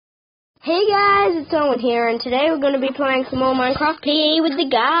Hey guys, it's Owen here, and today we're going to be playing some more Minecraft PE with the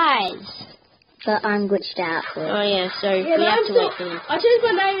guys. But I'm glitched out. Oh yeah, so we have to wait for them. I changed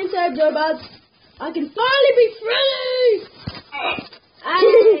my name instead of Joe Buds. I can finally be free!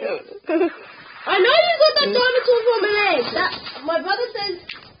 I know you got that dinosaur from my name. My brother says,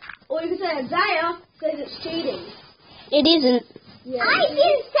 or you can say Isaiah, says it's cheating. It isn't. Yeah. I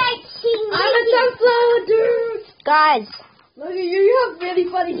didn't say cheating. I'm a sunflower dude! Guys. Look at you, you have really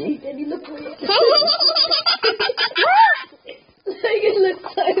funny teeth and you look weird. Look, it looks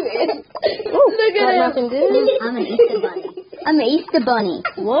so weird. Look at it. Nothing good. I'm an Easter bunny. I'm an Easter bunny.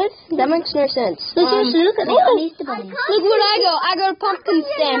 What? That makes no sense. Look at me. I'm an Easter bunny. Look what I got. I got a pumpkin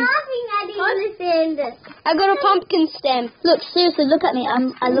stem. I got a pumpkin stem. Look, seriously, look at me.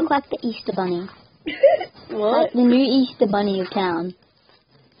 I look like the Easter bunny. What? Like the new Easter bunny of town.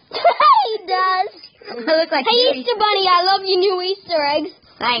 He does. I look like Hey Easter bunny, I love your new Easter eggs.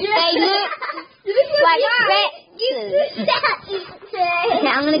 Thanks. They look like Okay,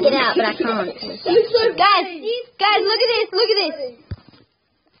 I'm gonna get out, but I can't. Guys, look at this.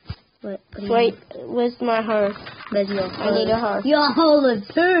 Wait, where's my hoe? Where's your I need a hoe. Your hole of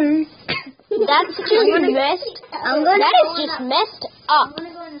two. That's just messed. That is just messed up. I'm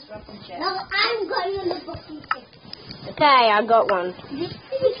gonna go in this rocking chair. No, I'm going in the rocking chair. Okay, I got one. You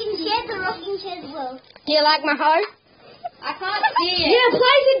can share the rocking chair as well. Do you like my hoe? I can't see it. Yeah,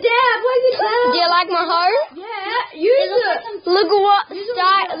 place it down, Do you like my hoe? Yeah, use it. Look at what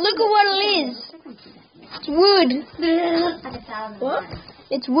it is. It's wood. What?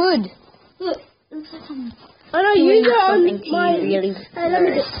 It's wood. Look. I know, use it on my... Really. Hey, let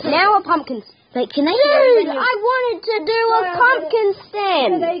me just... Now a pumpkin. Like, can I Dude, I wanted to do a pumpkin Yeah,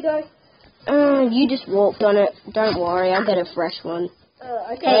 stand. there you go. You just walked on it. Don't worry, I'll get a fresh one.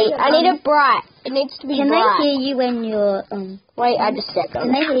 Okay. Hey, I need it bright. It needs to be Can bright. they hear you when you're Wait, I just stepped on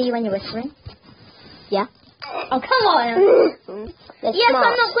Can it. they hear you when you're whispering? Yeah. Oh, come on. That's Yes, smart.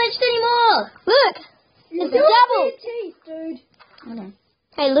 I'm not glitched anymore. Look, it's double. Teeth, dude. Okay.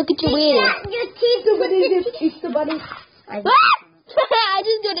 Hey, look at your weirdo. Your teeth. Easter bunny. I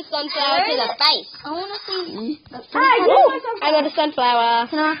just got a sunflower to the face. I want to see. I got a sunflower.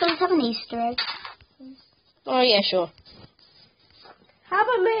 Can I please have an Easter egg? Oh yeah, sure. How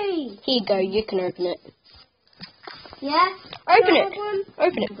about me? Here you go. You can open it. Yeah. Open it.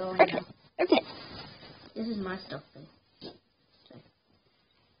 Open it. Go on Open it. now. Open it. This is my stuff, though.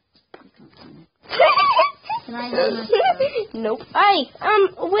 Can I have my stuff? Nope. Hey,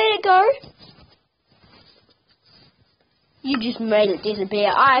 where'd it go? You just made it disappear.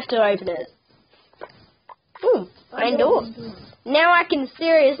 I have to open it. Ooh, indoors. Now I can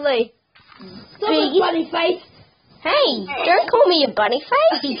seriously. Someone's bunny face. Hey, don't call me a bunny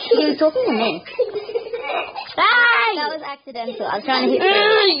face. You were talking to me. Hey! That was accidental. I was trying to hit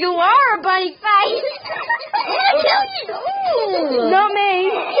you. You are a bunny face. Not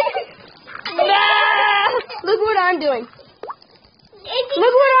me. Look what I'm doing.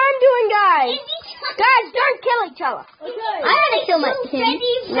 Look what I'm doing, guys. Guys, don't kill each other. I had to kill him.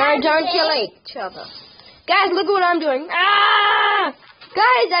 No, don't kill each other. Guys, look what I'm doing. Ah!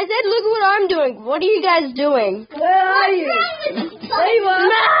 Guys, I said look what I'm doing. What are you guys doing? Where are you? There you are.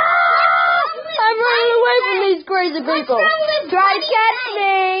 No! I'm running away from these crazy people. Try to catch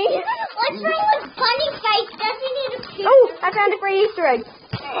me. What's wrong with bunny face? Does he need a picture? Oh, I found a free Easter egg.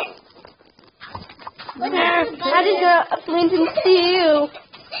 I just got a flint and steel.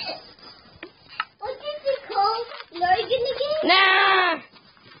 What is it called? Logan again? Nah!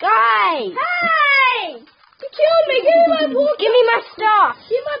 Guys! Hey! You killed me. Give me my pork. Give me my stuff.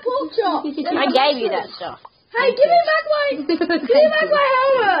 Give me my pork chop. I gave you that stuff. Hey, give me back my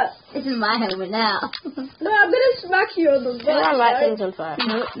helmet. This is my helmet now. No, I'm gonna smack you on the butt. I light right? things on fire.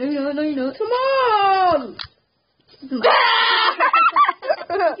 No, you're not. Come on. Give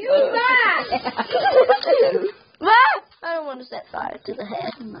me back. What? I don't want to set fire to the hair.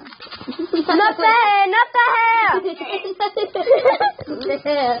 Not Not the hair, not the hair.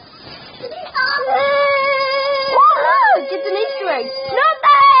 Oh, it's an Easter egg. Not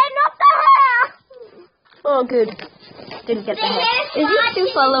the hair, not the hair. Oh, good. Didn't get the hair. Is he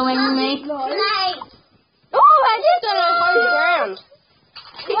still following me? No. Oh, I just got a hard ground.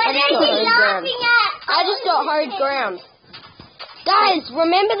 What are you laughing at? I just got hard ground. Guys,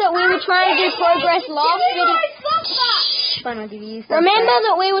 remember that we were trying to do progress last video? Fine, I'll give you Remember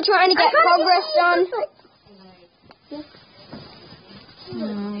that we were trying to get progress done?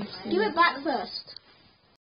 Give it back first.